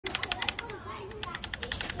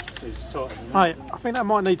Mate, I think that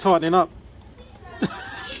might need tightening up.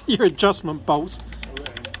 Your adjustment bolts. I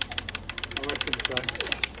reckon so.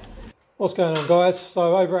 What's going on, guys?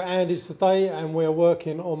 So over at Andy's today, and we're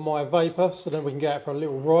working on my Vapour so then we can get out for a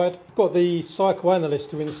little ride. I've got the Cycle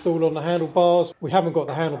Analyst to install on the handlebars. We haven't got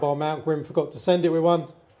the handlebar mount. Grin forgot to send it with one.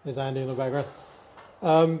 There's Andy in the background.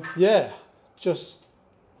 Yeah, just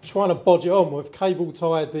trying to bodge it on. We've cable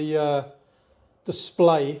tied the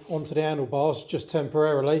display onto the handlebars just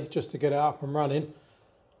temporarily, just to get it up and running.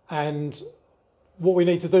 And what we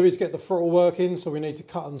need to do is get the throttle working, so we need to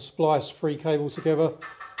cut and splice 3 cables together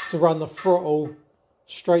to run the throttle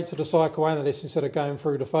straight to the Cycle Analyst instead of going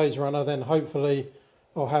through the phase runner. Then hopefully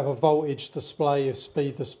I'll have a voltage display, a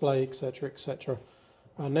speed display, etc, etc.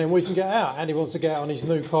 And then we can get out. Andy wants to get out on his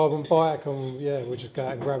new carbon bike, and yeah, we'll just go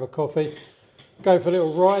out and grab a coffee, go for a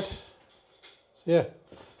little ride. So yeah,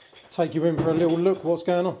 take you in for a little look what's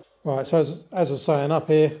going on. Right, so as I was saying, up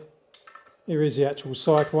here is the actual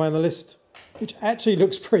Cycle Analyst, which actually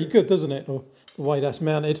looks pretty good, doesn't it? Or the way that's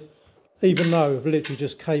mounted, even though I've literally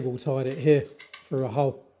just cable tied it here through a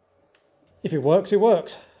hole. If it works, it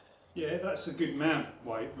works. Yeah, that's a good mount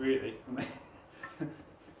weight, really. I mean,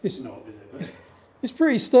 it's not, is it? It's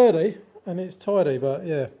pretty sturdy and it's tidy, but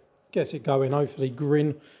yeah, gets it going. Hopefully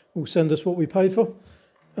Grin will send us what we paid for.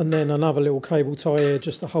 And then another little cable tie here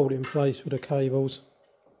just to hold it in place with the cables.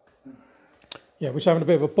 Yeah, we're just having a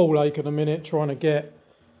bit of a ball ache at the minute, trying to get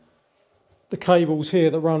the cables here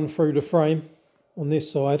that run through the frame on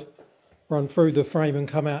this side, run through the frame and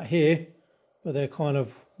come out here, but they're kind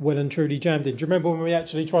of well and truly jammed in. Do you remember when we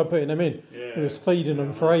actually tried putting them in? Yeah. We was feeding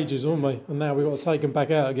them for ages, weren't we? And now we've got to take them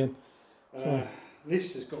back out again. So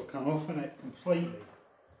this has got to come off, isn't it, completely?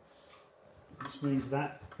 Which means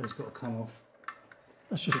that has got to come off.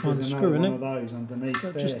 That's just one screw, isn't it? One of those underneath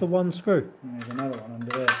there. Just the one screw? And there's another one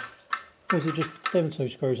under there. Or is it just them 2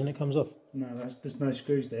 screws and it comes off? No, there's no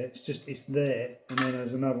screws there. It's there, and then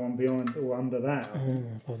there's another one behind or under that.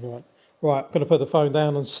 Right, I'm going to put the phone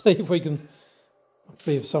down and see if we can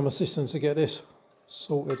be of some assistance to get this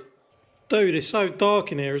sorted. Dude, it's so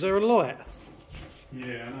dark in here. Is there a light?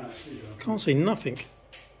 Yeah, I know. Can't see nothing.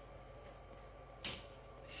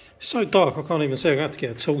 It's so dark I can't even see. I'm going to have to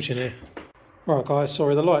get a torch in here. Right, guys,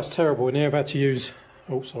 sorry, the light's terrible in here. I've had to use...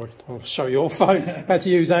 Oh, sorry, I'll show your phone. I had to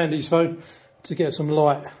use Andy's phone to get some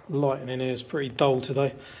light. The lighting in here is pretty dull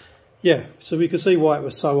today. Yeah, so we can see why it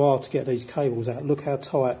was so hard to get these cables out. Look how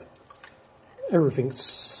tight. Everything's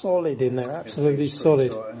solid in there, absolutely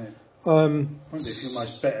solid. Tight, I wonder if you're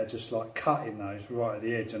almost better just like cutting those right at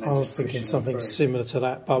the edge. And then I was thinking something similar to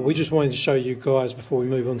that, but we just wanted to show you guys before we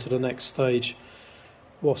move on to the next stage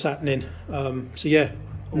what's happening. So yeah,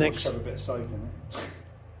 next... Have a bit of soap in it.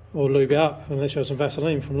 Or lube it up, unless you have some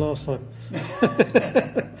Vaseline from last time.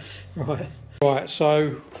 Right,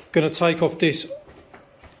 so going to take off this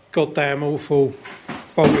goddamn awful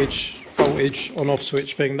voltage on off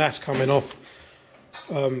switch thing. That's coming off.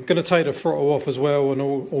 Going to take the throttle off as well, and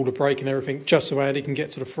all the brake and everything, just so Andy can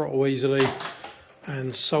get to the throttle easily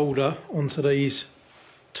and solder onto these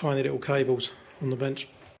tiny little cables on the bench.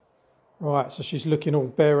 Right, so she's looking all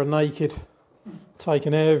bare and naked,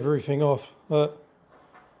 taking everything off. Look.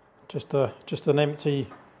 Just an empty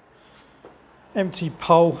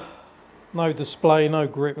pole, no display, no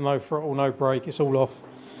grip, no throttle, no brake. It's all off.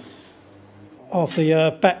 Half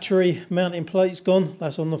the battery mounting plate's gone.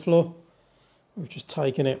 That's on the floor. We've just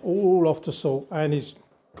taken it all off to sort. And he's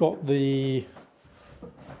got the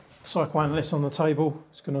Cycle Analyst on the table.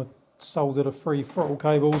 He's going to solder the 3 throttle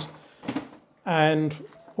cables. And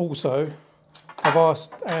also, I've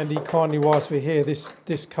asked Andy kindly whilst we're here,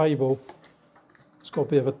 this cable. It's got a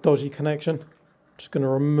bit of a dodgy connection. Just going to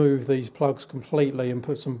remove these plugs completely and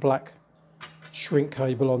put some black shrink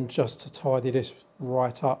cable on just to tidy this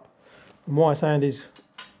right up. And whilst Andy's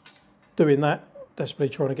doing that, desperately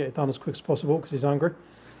trying to get it done as quick as possible because he's hungry.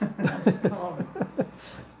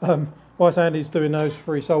 Whilst Andy's doing those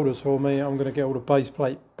 3 solders for me, I'm going to get all the base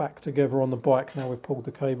plate back together on the bike now we've pulled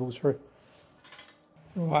the cables through.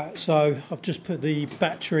 Right, so I've just put the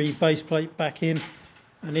battery base plate back in,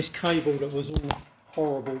 and this cable that was all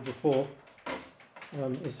horrible before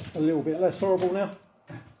is a little bit less horrible now.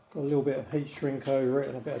 Got a little bit of heat shrink over it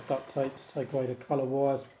and a bit of duct tape to take away the colour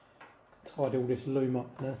wires. Tidy all this loom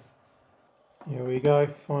up now. Here we go,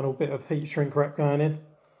 final bit of heat shrink wrap going in.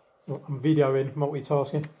 I'm videoing,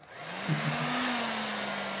 multitasking.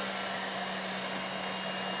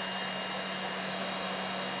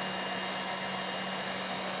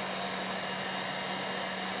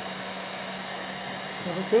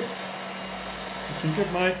 Good. Looking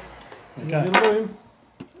good, mate. Okay.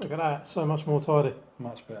 Look at that, so much more tidy.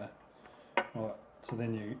 Much better. Right, So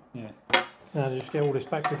then you, yeah. Now to just get all this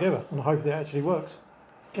back together and I hope that actually works.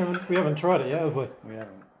 We haven't tried it yet, have we? We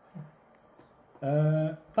haven't.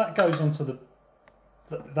 That goes onto the.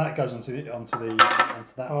 That goes onto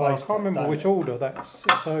that Oh, base. I can't remember which order that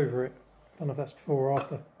sits over it. I don't know if that's before or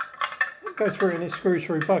after. It goes through and it screws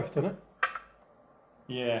through both, doesn't it?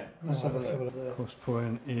 Yeah. Let's have a look. there. Cross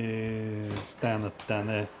point is down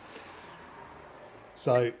there.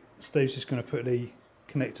 So Steve's just going to put the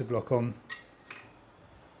connector block on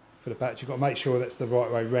for the battery. You've got to make sure that's the right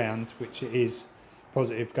way round, which it is.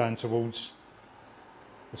 Positive going towards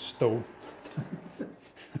the stall.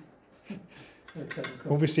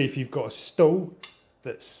 Obviously, if you've got a stall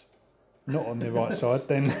that's not on the right side,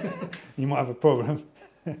 then you might have a problem.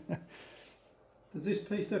 Does this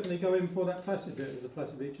piece definitely go in for that plastic bit? Does the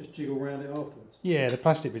plastic bit just jiggle around it afterwards? Yeah, the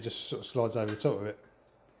plastic bit just sort of slides over the top of it.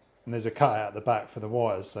 And there's a cut out the back for the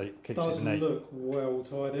wires, so it keeps it neat. Doesn't look well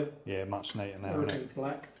tidier. Yeah, much neater now. Everything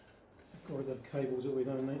black. Got rid of the cables that we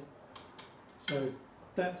don't need. So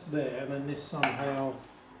that's there, and then this somehow.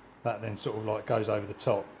 That then sort of like goes over the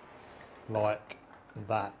top, like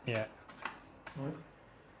that. Yeah. Right.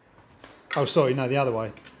 Oh, sorry, no, the other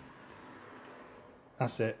way.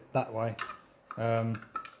 That's it, that way. So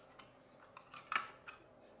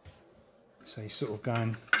you're sort of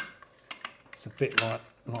going. It's a bit like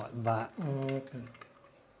that. Oh, okay.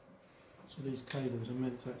 So these cables are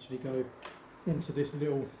meant to actually go into this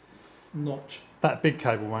little notch. That big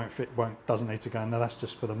cable won't fit. Doesn't need to go in there. That's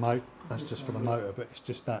just for the motor. That's just for the motor. But it's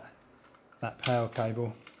just that power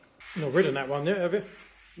cable. You're not rid of that one yet, have you?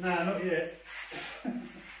 No, not yet.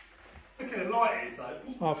 Look at the light it is though.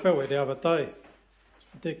 I felt it the other day.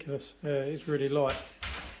 It's ridiculous. Yeah, it's really light.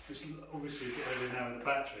 It's obviously a bit early now in the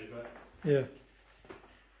battery, but yeah.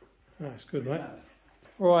 That's good, mate.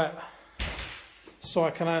 Right,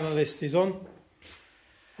 Cycle Analyst is on,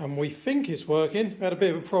 and we think it's working. We had a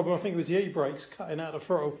bit of a problem. I think it was the e-brakes cutting out the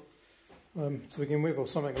throttle to begin with, or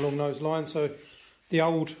something along those lines. So the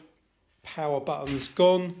old power button's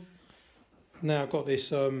gone. Now I've got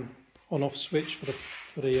this on-off switch for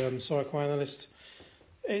the Cycle Analyst.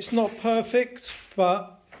 It's not perfect,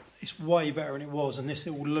 but it's way better than it was, and this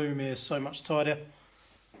little loom here is so much tidier.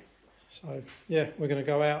 So yeah, we're going to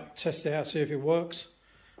go out, test it out, see if it works,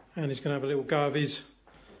 and he's going to have a little go of his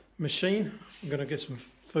machine. I'm going to get some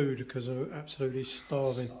food because I'm absolutely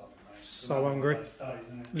starving, so hungry,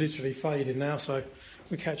 literally fading now. So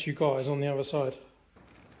we catch you guys on the other side.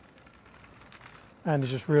 And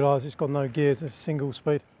he's just realised it's got no gears, it's a single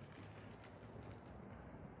speed.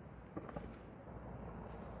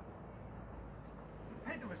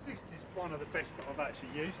 Pedal assist is one of the best that I've actually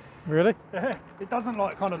used. Really? Yeah, it doesn't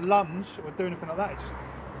like kind of lunge or do anything like that. It just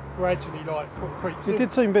gradually like creeps in. It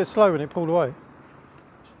did seem a bit slow when it pulled away.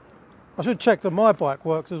 I should check that my bike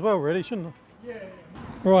works as well, really, shouldn't I? Yeah.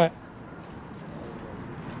 Right.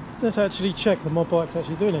 Let's actually check that my bike's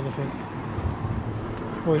actually doing anything.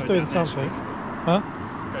 Well, it's doing something. Huh?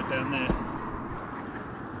 Go down there.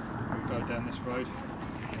 We'll go down this road.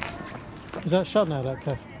 Is that shut now, that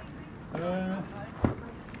cafe? I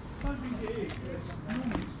don't think it is. It's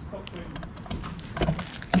normally stopped doing.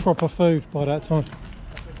 Proper food by that time.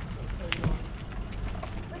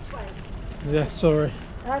 Which way? Yeah, sorry.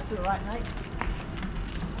 That's all right, mate.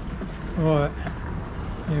 Right,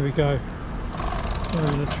 here we go.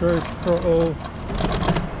 We're in the true throttle.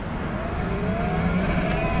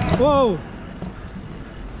 Whoa!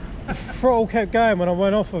 The throttle kept going when I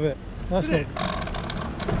went off of it. That's Did it.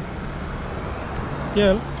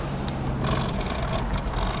 Yeah.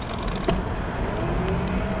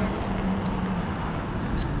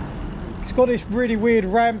 It's got this really weird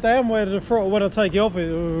ramp down where the throttle, when I take it off it.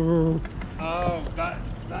 Oh, that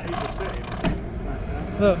is a setting.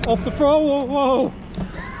 Look, off the throttle, whoa!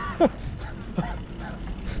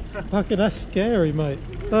 Fucking that's scary, mate.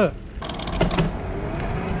 Look.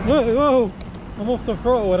 Look, whoa! I'm off the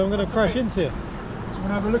throttle and I'm going to crash into you. Do you want to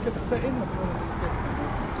have a look at the setting? Or do you want to just get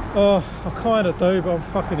something? Oh, I kind of do, but I'm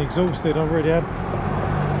fucking exhausted, I really am.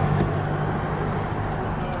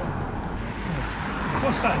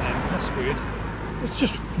 What's that then? That's weird. It's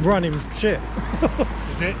just running shit.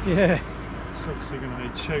 Is it? Yeah. It's obviously going to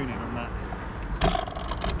need tuning on that.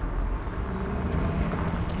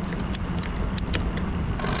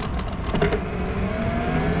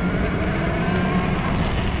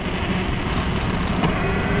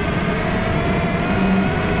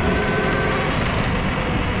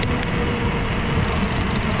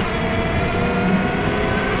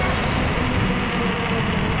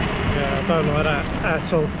 I don't like that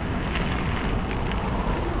at all.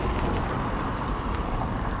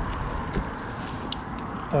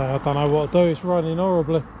 I don't know what to do, it's running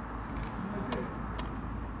horribly.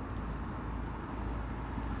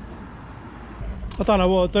 I don't know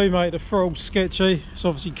what to do, mate. The throttle's sketchy. It's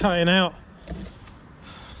obviously cutting out.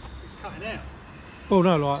 It's cutting out. Well,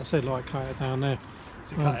 no, like I said, like cut it down there.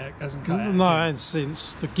 Does it cut it? Hasn't cut out? No, and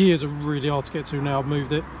since the gears are really hard to get to now, I've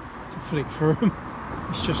moved it to flick through them.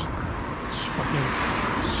 It's just fucking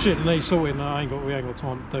shit that needs sorting that we ain't got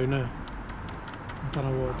time to do now. I don't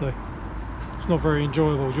know what to do. It's not very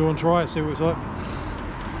enjoyable. Do you want to try it, see what it's like?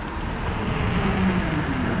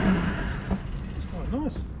 It's quite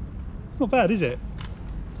nice. It's not bad, is it?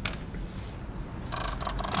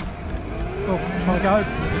 Oh, trying to go.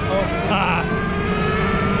 Oh. Ah.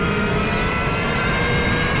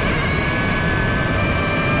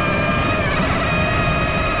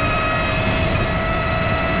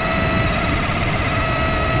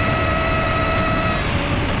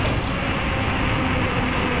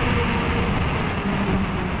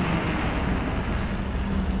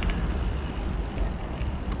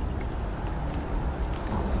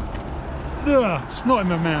 Ugh, it's not in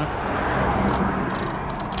my mouth.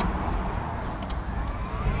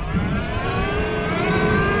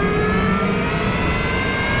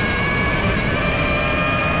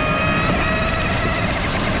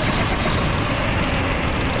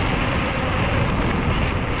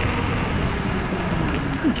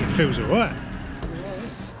 I think it feels alright.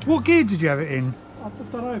 What gear did you have it in? I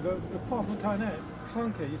don't know, but apart from cutting out,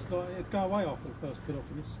 clunky, it's like it'd go away after the first pin off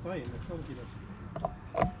and it's staying, the clunkiness.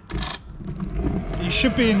 You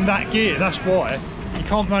should be in that gear, that's why. You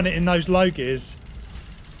can't run it in those low gears.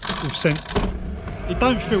 We've sent. It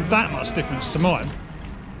don't feel that much difference to mine.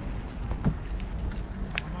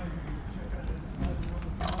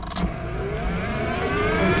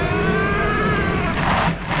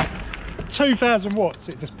 $2,000 watts,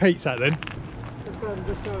 it just peaks at then. Just go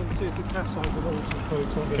and see if the cat's open or some food.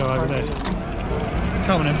 Go over there.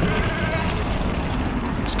 Come on in.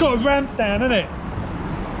 It's got a ramp down, hasn't it?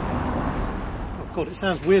 God, it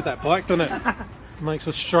sounds weird, that bike, doesn't it? It makes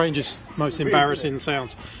the strangest, most embarrassing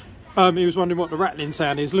sounds. He was wondering what the rattling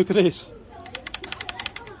sound is. Look at this.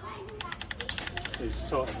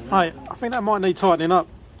 Hey, I think that might need tightening up.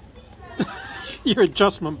 Your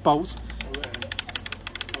adjustment bolts. I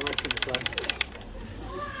reckon so.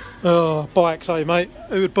 Oh, bikes, eh, mate?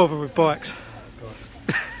 Who would bother with bikes?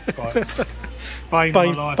 Bikes. Bane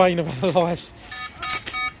of my life. Bane of our lives.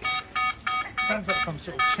 Sounds like some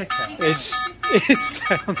sort of checkout. It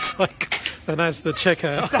sounds like an Asda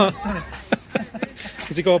checkout.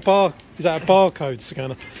 Has it got a bar? Is that a barcode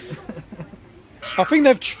scanner? I think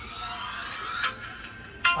they've.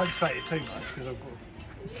 Don't say it too much because I've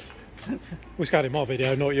got. It's going in my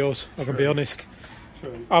video, not yours. I can be honest.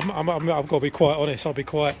 True. I've got to be quite honest. I'll be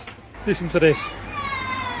quiet. Listen to this.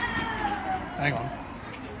 Hang on.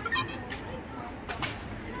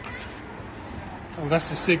 Oh, that's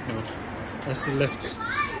the signal. That's the left.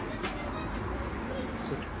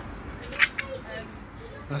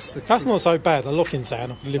 That's not so bad. The locking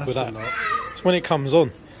sound, I can live with that. It's when it comes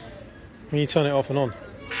on, when you turn it off and on.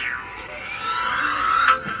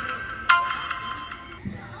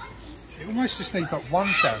 It almost just needs like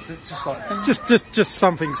one sound. It's just like just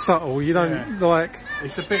something subtle. You don't like.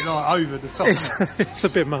 It's a bit like over the top. It's a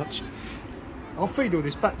bit much. I'll feed all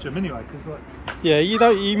this back to him anyway, because like. Yeah, you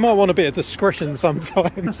might want a bit of discretion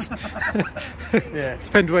sometimes. Yeah.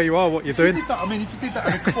 Depends where you are, what you're doing. If you did that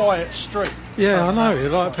on a quiet street. Yeah, I know.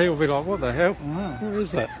 Like people be like, "What the hell? What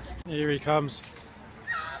is that?" Here he comes.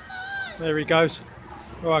 There he goes.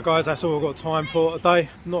 All right, guys, that's all I've got time for today.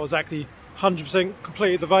 Not exactly 100%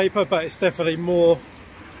 completed the Vapour, but it's definitely more.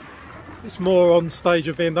 It's more on stage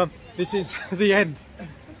of being done. This is the end.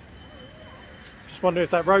 Just wonder if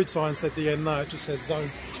that road sign said the end. No, it just said zone.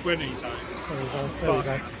 20 zone. There we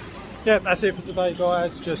go. Yeah, that's it for today,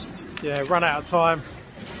 guys. Just run out of time,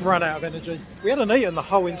 run out of energy. We hadn't eaten the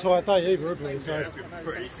whole entire day either, have we? So Yeah,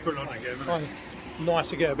 pretty full on again. kind of nice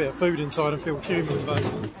to get a bit of food inside and feel human, but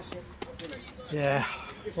yeah.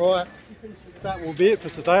 Right, that will be it for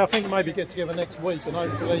today. I think maybe get together next week and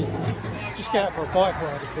hopefully just get out for a bike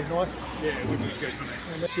ride. It'd be nice. Yeah, it would be good,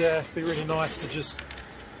 wouldn't it? It'd be really nice to just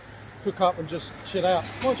hook up and just chill out.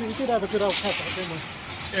 Mind you, we did have a good old catch up, didn't we?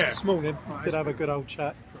 Yeah. This morning, did have a good old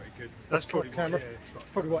chat. Pretty good. That's probably camera.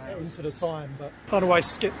 Like Probably what into the time, but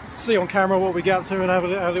otherwise get see on camera what we get up to and have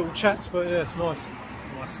a little chats. But yeah, it's nice.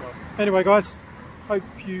 nice one. Anyway, guys, hope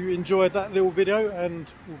you enjoyed that little video, and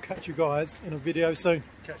we'll catch you guys in a video soon.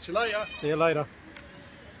 Catch you later. See you later.